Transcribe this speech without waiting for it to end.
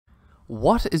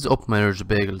What is up, my nerds and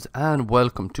bagels, and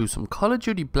welcome to some Call of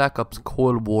Duty Black Ops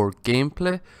Cold War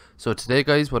gameplay. So today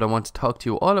guys, what I want to talk to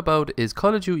you all about is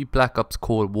Call of Duty Black Ops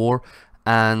Cold War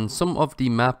and some of the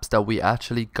maps that we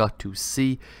actually got to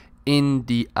see in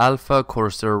the alpha. Of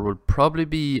course, there will probably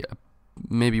be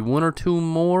maybe one or two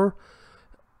more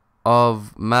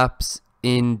of maps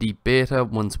in the beta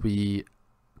once we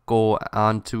go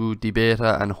on to the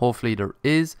beta, and hopefully there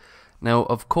is. Now,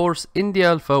 of course, in the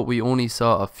alpha, we only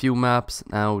saw a few maps.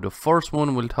 Now, the first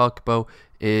one we'll talk about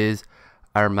is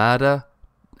Armada.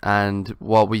 And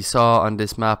what we saw on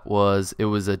this map was, it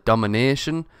was a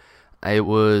domination. It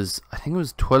was, I think it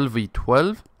was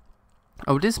 12v12.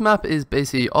 Now, this map is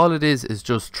basically, all it is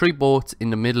just 3 boats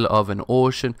in the middle of an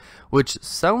ocean, which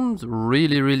sounds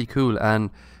really cool.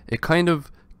 And it kind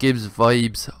of gives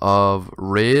vibes of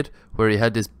Raid, where you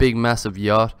had this big massive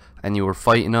yacht and you were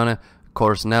fighting on it. Of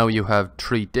course, now you have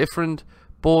 3 different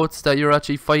boats that you're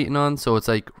actually fighting on, so it's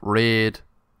like Raid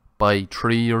by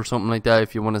 3 or something like that,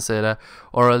 if you want to say that.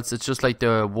 Or else it's just like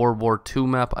the World War II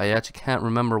map. I actually can't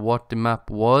remember what the map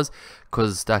was,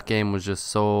 because that game was just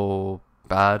so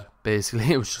bad.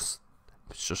 Basically, it was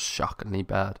just shockingly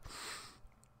bad.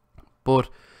 But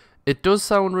it does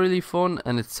sound really fun,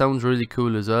 and it sounds really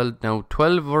cool as well. Now,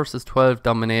 12 versus 12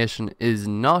 domination is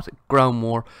not ground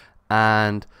war,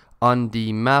 and on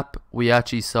the map we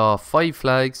actually saw 5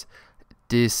 flags.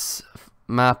 This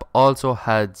map also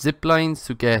had zip lines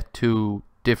to get to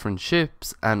different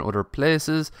ships and other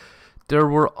places. There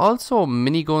were also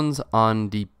miniguns on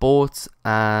the boats,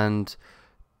 and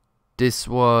this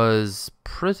was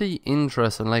pretty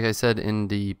interesting. Like I said in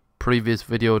the previous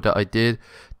video that I did,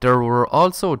 there were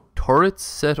also turrets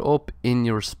set up in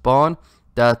your spawn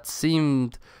that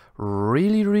seemed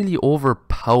really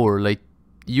overpowered. Like,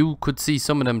 you could see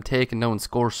some of them taking down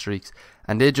score streaks,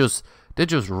 and they just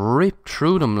ripped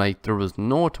through them like there was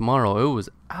no tomorrow. It was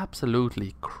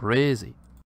absolutely crazy.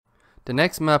 The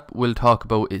next map we'll talk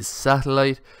about is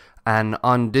Satellite, and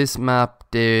on this map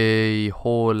the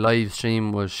whole live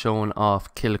stream was shown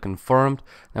off kill confirmed.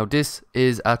 Now, this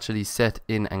is actually set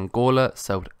in Angola,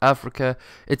 South Africa.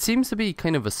 It seems to be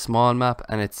kind of a small map,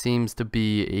 and it seems to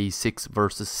be a 6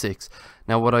 versus 6.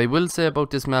 Now, what I will say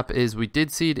about this map is we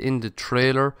did see it in the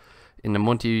trailer, in the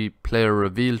multiplayer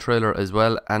reveal trailer as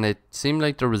well, and it seemed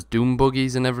like there was doom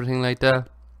buggies and everything like that.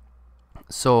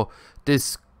 So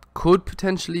this could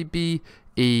potentially be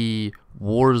a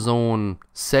Warzone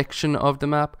section of the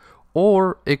map,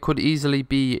 or it could easily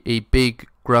be a big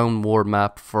ground war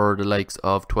map for the likes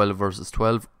of 12 versus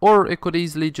 12, or it could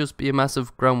easily just be a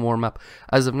massive ground war map.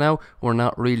 As of now, we're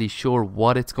not really sure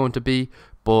what it's going to be,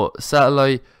 but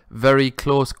Satellite, very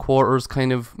close quarters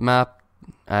kind of map.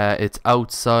 It's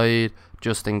outside,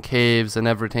 just in caves and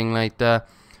everything like that.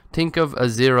 Think of a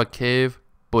Zero cave,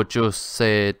 but just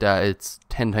say that it's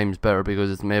 10 times better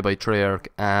because it's made by Treyarch,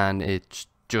 and it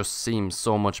just seems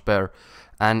so much better.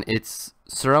 And it's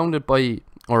surrounded by,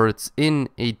 or it's in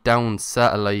a down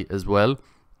satellite as well,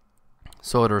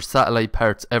 so there's satellite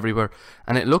parts everywhere,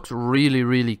 and it looks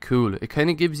really cool. It kind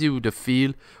of gives you the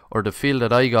feel, or the feel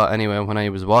that I got anyway when I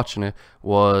was watching it,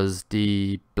 was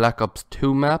the Black Ops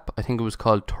 2 map. I think it was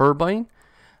called Turbine,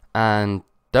 and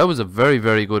that was a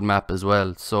very good map as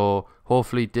well. So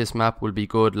hopefully this map will be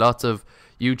good. Lots of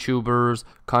YouTubers,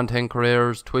 content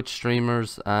creators, Twitch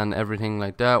streamers and everything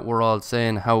like that were all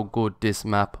saying how good this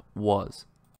map was.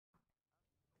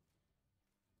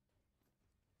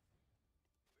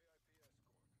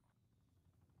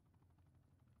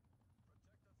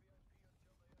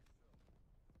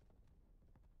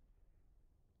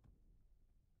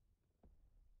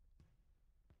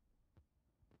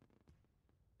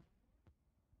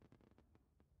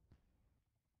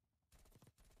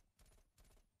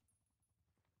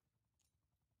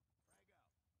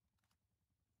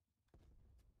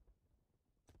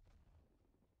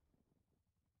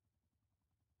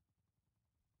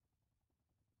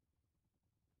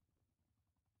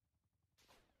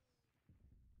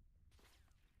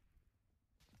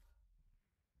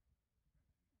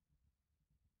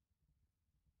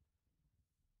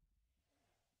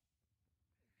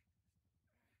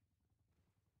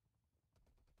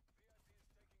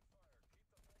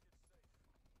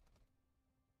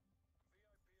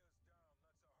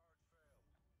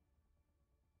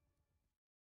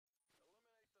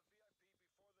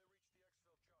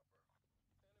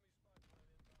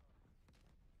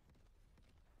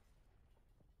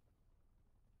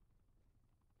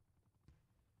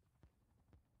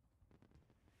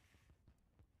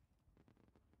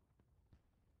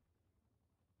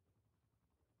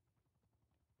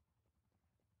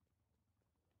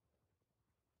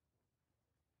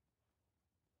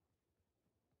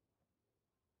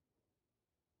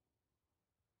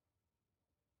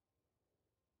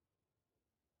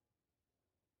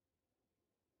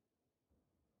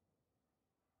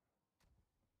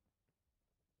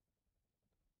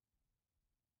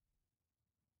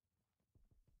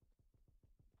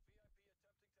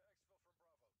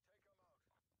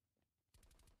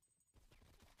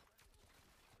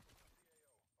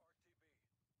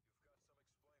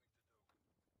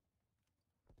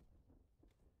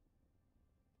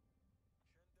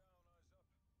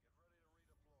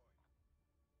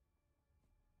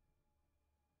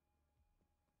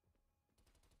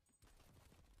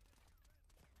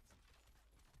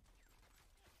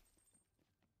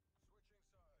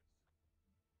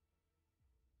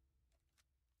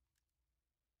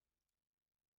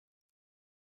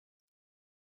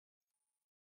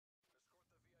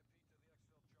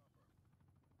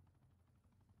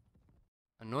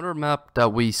 Another map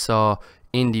that we saw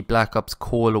in the Black Ops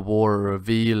Cold War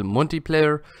reveal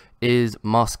multiplayer is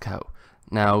Moscow.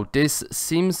 Now this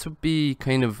seems to be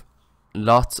kind of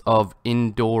lots of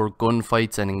indoor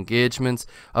gunfights and engagements.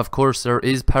 Of course there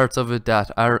is parts of it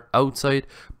that are outside,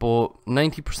 but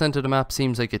 90% of the map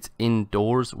seems like it's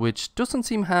indoors, which doesn't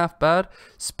seem half bad.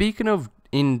 Speaking of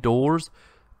indoors,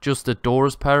 just the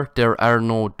doors part, there are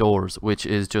no doors, which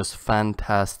is just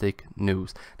fantastic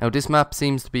news. Now this map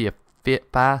seems to be a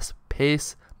fast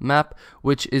pace map,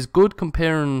 which is good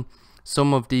comparing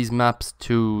some of these maps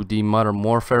to the Modern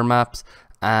Warfare maps.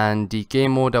 And the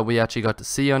game mode that we actually got to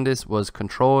see on this was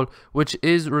Control, which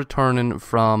is returning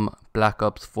from Black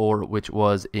Ops 4, which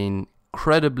was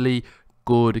incredibly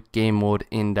good game mode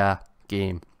in that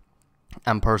game.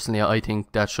 And personally I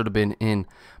think that should have been in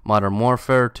Modern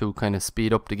Warfare to kind of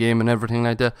speed up the game and everything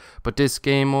like that, but this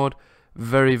game mode,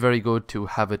 very good to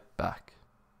have it back.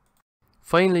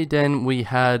 Finally then we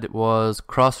had was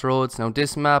Crossroads. Now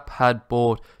this map had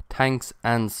both tanks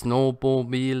and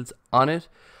snowmobiles on it,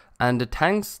 and the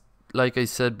tanks, like I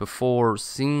said before,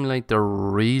 seem like they're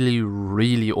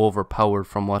really overpowered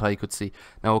from what I could see.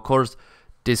 Now of course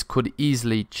this could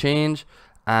easily change,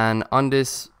 and on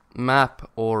this map,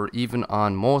 or even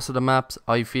on most of the maps,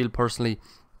 I feel personally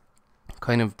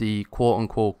kind of the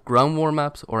quote-unquote ground war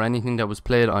maps, or anything that was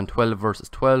played on 12 versus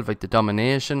 12, like the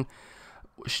domination,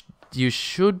 you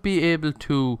should be able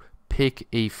to pick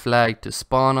a flag to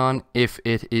spawn on if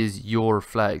it is your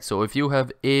flag. So if you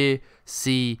have A,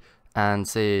 C and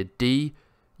say D,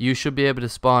 you should be able to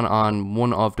spawn on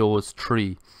one of those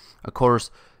three. Of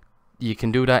course you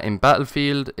can do that in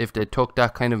Battlefield. If they took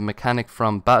that kind of mechanic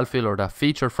from Battlefield, or that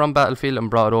feature from Battlefield, and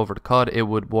brought it over to COD, it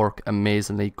would work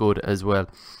amazingly good as well.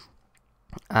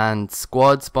 And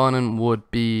squad spawning would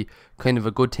be kind of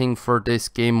a good thing for this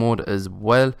game mode as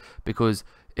well, because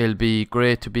it'll be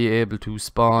great to be able to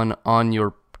spawn on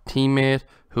your teammate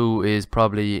who is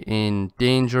probably in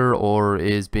danger, or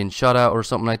is being shot at or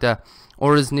something like that,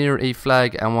 or is near a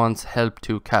flag and wants help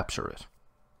to capture it.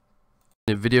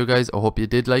 The video, guys, I hope you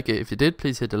did like it. If you did,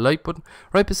 please hit the like button.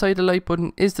 Right beside the like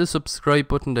button is the subscribe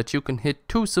button that you can hit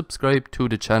to subscribe to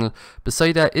the channel.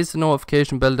 Beside that is the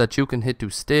notification bell that you can hit to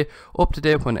stay up to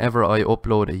date whenever I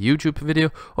upload a YouTube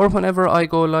video, or whenever I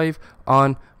go live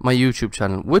on my YouTube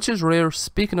channel, which is rare.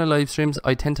 Speaking of live streams,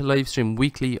 I tend to live stream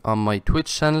weekly on my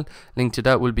Twitch channel. Link to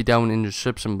that will be down in the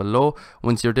description below.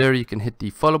 Once you're there, you can hit the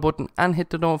follow button and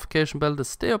hit the notification bell to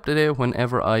stay up to date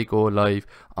whenever I go live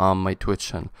on my Twitch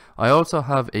channel. I also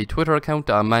have a Twitter account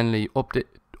that I manually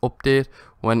update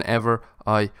whenever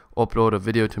I upload a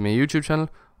video to my YouTube channel,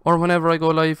 or whenever I go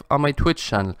live on my Twitch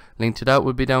channel. Link to that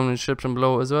will be down in the description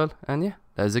below as well. And yeah,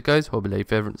 that's it, guys. Hope you like,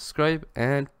 favorite, subscribe,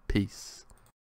 and peace.